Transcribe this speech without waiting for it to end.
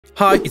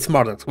Hi, it's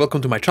Mardax, welcome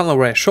to my channel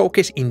where I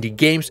showcase indie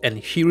games, and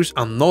here's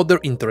another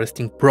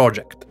interesting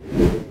project.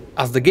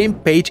 As the game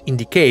page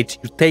indicates,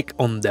 you take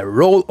on the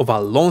role of a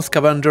lone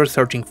scavenger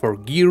searching for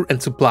gear and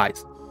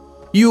supplies.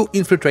 You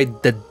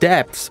infiltrate the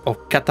depths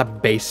of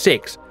Katabase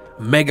 6,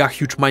 a mega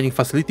huge mining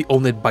facility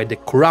owned by the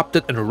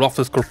corrupted and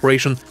ruthless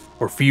corporation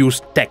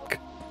Fuse Tech.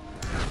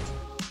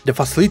 The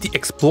facility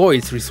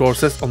exploits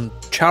resources on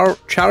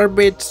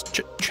Charybdis,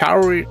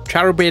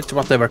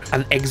 whatever,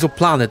 an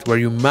exoplanet where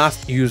you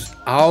must use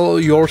all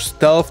your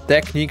stealth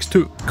techniques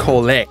to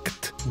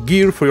collect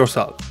gear for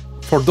yourself.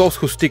 For those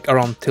who stick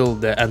around till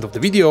the end of the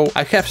video,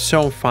 I have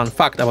some fun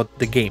fact about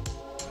the game.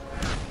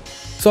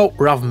 So,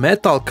 Rough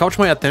Metal caught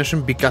my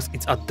attention because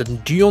it's a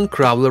dungeon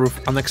crawler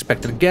with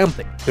unexpected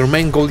gameplay. Your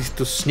main goal is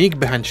to sneak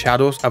behind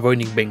shadows,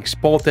 avoiding being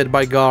spotted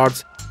by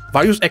guards.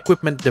 Various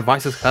equipment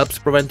devices helps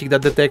preventing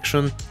that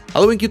detection,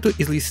 allowing you to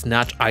easily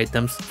snatch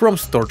items from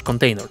stored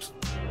containers.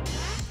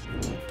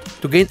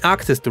 To gain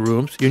access to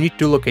rooms, you need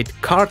to locate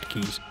card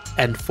keys,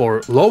 and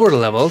for lower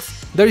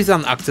levels, there is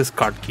an access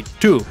card key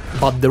too.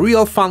 But the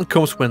real fun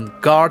comes when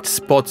guard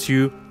spots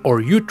you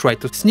or you try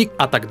to sneak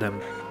attack them.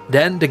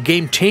 Then the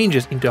game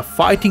changes into a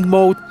fighting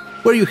mode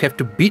where you have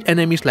to beat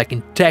enemies like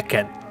in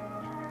Tekken.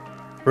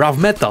 Rough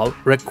Metal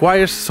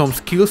requires some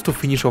skills to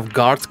finish off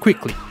guards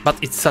quickly, but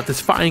it's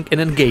satisfying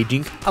and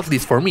engaging, at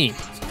least for me.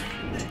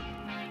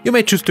 You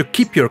may choose to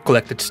keep your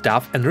collected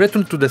stuff and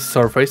return to the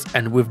surface,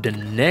 and with the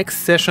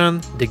next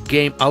session, the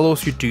game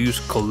allows you to use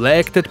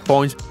collected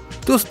points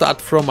to start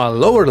from a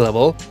lower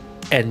level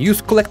and use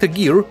collected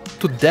gear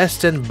to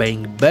descend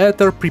being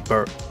better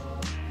prepared.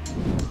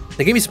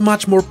 The game is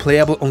much more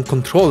playable on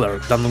controller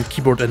than on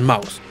keyboard and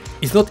mouse.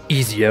 It's not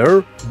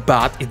easier,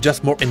 but it's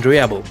just more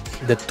enjoyable.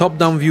 The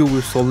top-down view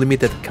with so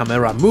limited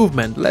camera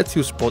movement lets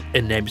you spot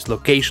enemies'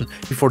 location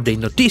before they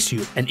notice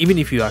you, and even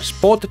if you are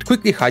spotted,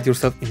 quickly hide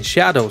yourself in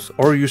shadows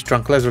or use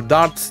tranquilizer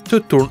darts to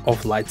turn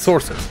off light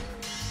sources.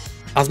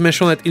 As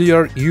mentioned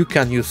earlier, you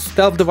can use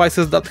stealth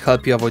devices that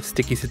help you avoid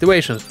sticky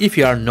situations if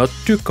you are not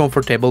too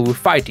comfortable with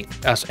fighting,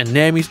 as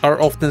enemies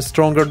are often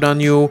stronger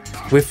than you.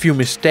 With few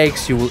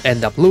mistakes you will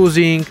end up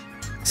losing.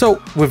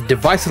 So, with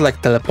devices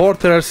like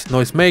teleporters,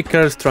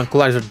 noisemakers,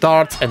 tranquilizer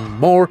darts and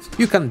more,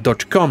 you can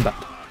dodge combat.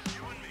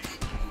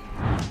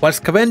 While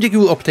scavenging,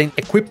 you will obtain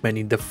equipment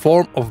in the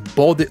form of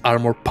body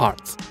armor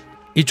parts.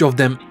 Each of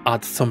them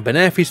adds some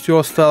benefits to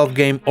your stealth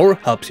game or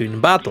helps you in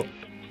battle.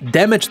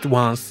 Damaged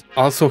ones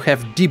also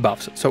have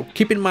debuffs, so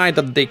keep in mind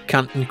that they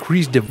can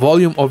increase the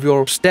volume of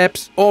your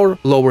steps or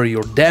lower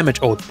your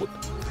damage output.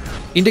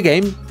 In the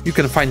game, you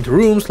can find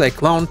rooms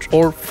like Launch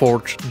or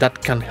Forge that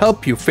can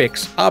help you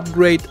fix,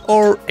 upgrade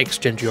or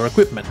exchange your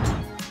equipment.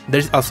 There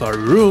is also a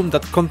room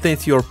that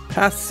contains your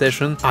past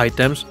session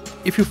items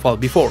if you fought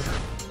before.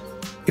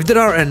 If there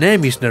are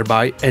enemies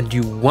nearby and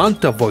you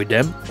want to avoid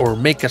them or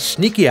make a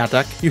sneaky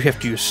attack, you have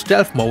to use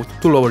stealth mode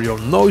to lower your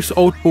noise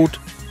output,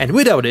 and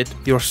without it,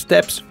 your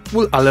steps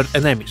will alert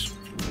enemies.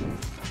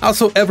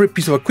 Also, every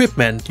piece of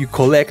equipment you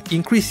collect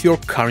increases your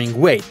carrying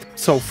weight,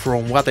 so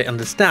from what I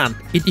understand,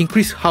 it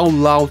increases how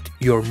loud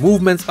your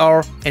movements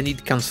are and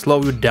it can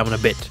slow you down a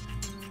bit.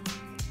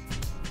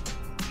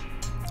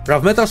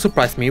 Rough Metal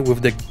surprised me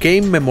with the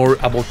game memory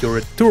about your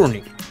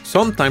returning.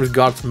 Sometimes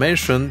guards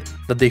mentioned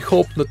that they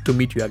hope not to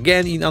meet you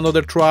again in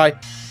another try.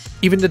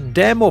 Even the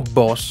demo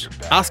boss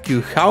asks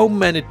you how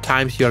many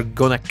times you are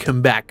gonna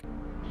come back.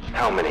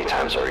 How many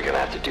times are we gonna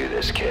have to do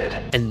this, kid?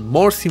 And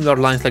more similar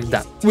lines like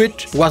that,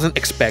 which wasn't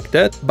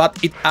expected,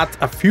 but it adds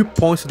a few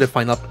points to the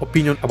final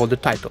opinion about the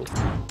title.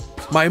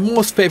 My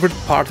most favorite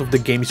part of the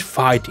game is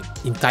fighting.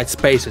 In tight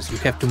spaces, you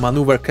have to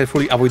maneuver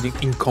carefully, avoiding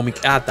incoming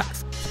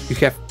attacks. You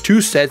have two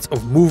sets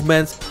of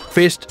movements,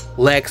 fist,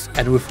 legs,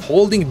 and with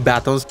holding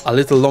buttons a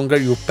little longer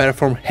you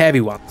perform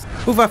heavy ones.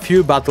 With a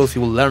few battles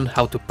you will learn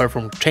how to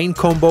perform chain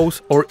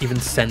combos or even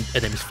send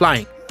enemies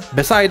flying.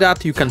 Besides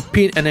that, you can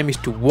pin enemies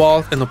to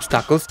walls and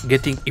obstacles,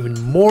 getting even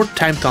more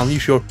time to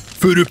unleash your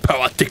full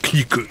power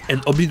technique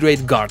and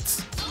obliterate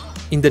guards.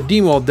 In the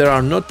demo there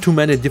are not too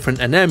many different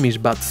enemies,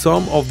 but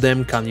some of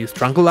them can use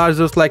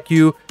tranquilizers like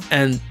you,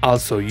 and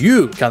also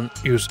you can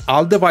use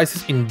all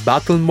devices in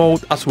battle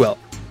mode as well.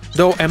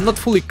 Though I'm not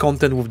fully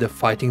content with the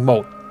fighting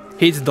mode.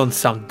 Hits don't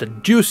sound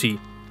that juicy,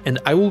 and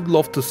I would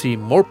love to see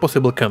more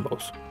possible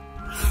combos.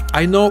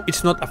 I know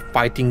it's not a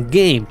fighting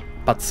game,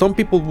 but some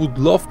people would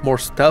love more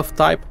stealth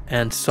type,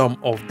 and some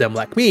of them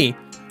like me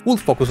will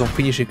focus on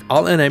finishing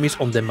all enemies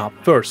on the map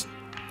first.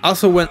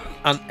 Also, when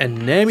an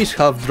enemy's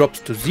health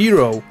drops to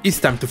 0, it's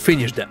time to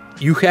finish them.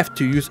 You have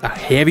to use a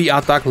heavy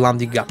attack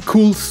landing a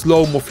cool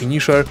slow-mo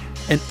finisher,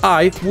 and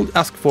I would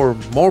ask for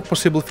more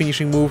possible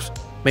finishing moves,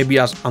 maybe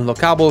as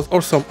unlockables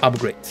or some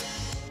upgrades.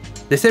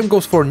 The same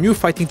goes for new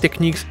fighting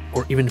techniques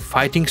or even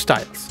fighting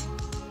styles.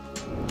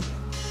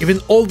 Even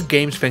old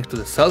games, thanks to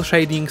the cel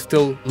shading,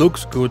 still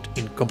looks good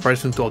in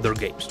comparison to other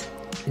games.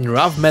 In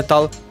Rough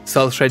Metal,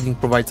 cel shading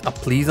provides a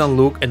pleasant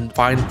look and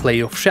fine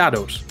play of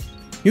shadows.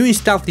 You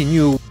instantly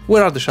knew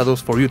where are the shadows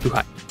for you to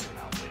hide.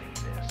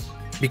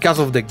 Because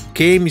of the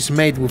game is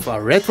made with a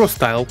retro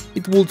style,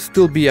 it would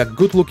still be a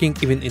good looking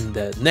even in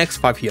the next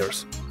 5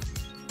 years.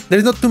 There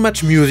is not too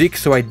much music,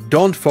 so I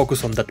don't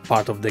focus on that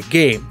part of the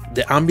game.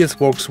 The ambience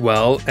works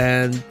well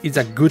and it's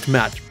a good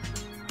match.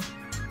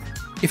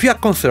 If you are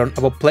concerned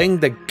about playing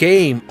the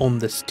game on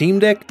the Steam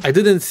Deck, I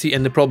didn't see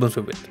any problems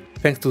with it.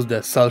 Thanks to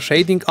the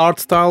cel-shading art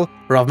style,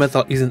 Raw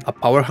Metal isn't a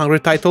power-hungry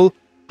title,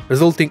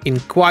 resulting in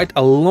quite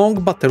a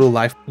long battery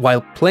life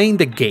while playing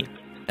the game.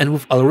 And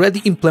with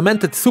already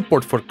implemented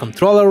support for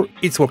controller,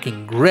 it's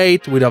working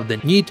great without the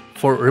need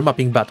for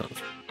remapping buttons.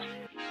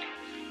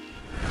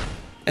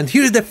 And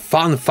here's the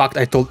fun fact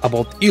I told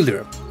about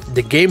earlier.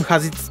 The game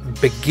has its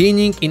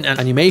beginning in an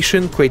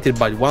animation created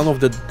by one of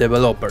the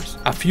developers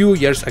a few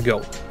years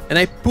ago, and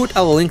I put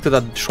a link to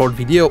that short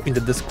video in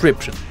the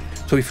description,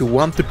 so if you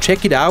want to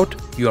check it out,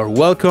 you are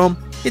welcome,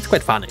 it's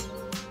quite funny.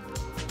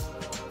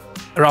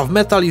 Raw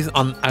Metal is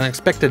an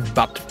unexpected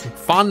but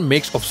fun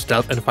mix of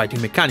stealth and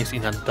fighting mechanics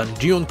in a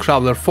dungeon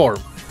crawler form.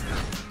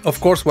 Of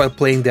course, while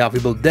playing the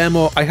available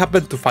demo, I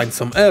happened to find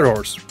some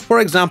errors. For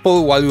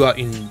example, while you are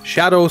in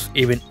shadows,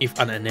 even if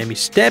an enemy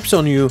steps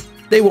on you,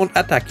 they won't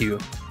attack you.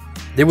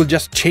 They will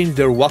just change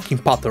their walking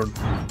pattern.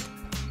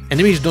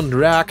 Enemies don't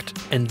react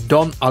and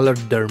don't alert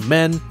their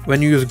men.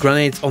 When you use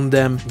grenades on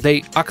them,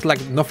 they act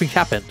like nothing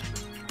happened.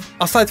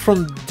 Aside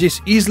from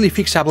these easily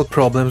fixable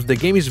problems, the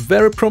game is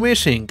very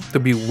promising to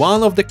be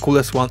one of the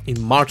coolest ones in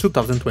March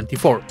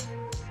 2024.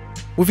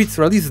 With its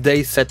release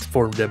day set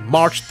for the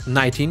March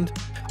 19th,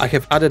 I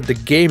have added the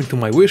game to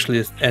my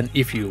wishlist, and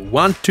if you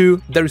want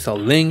to, there is a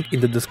link in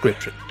the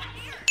description.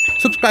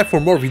 Subscribe for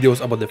more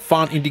videos about the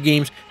fun indie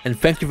games, and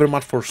thank you very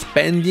much for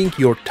spending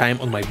your time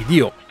on my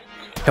video.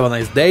 Have a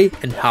nice day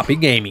and happy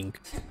gaming!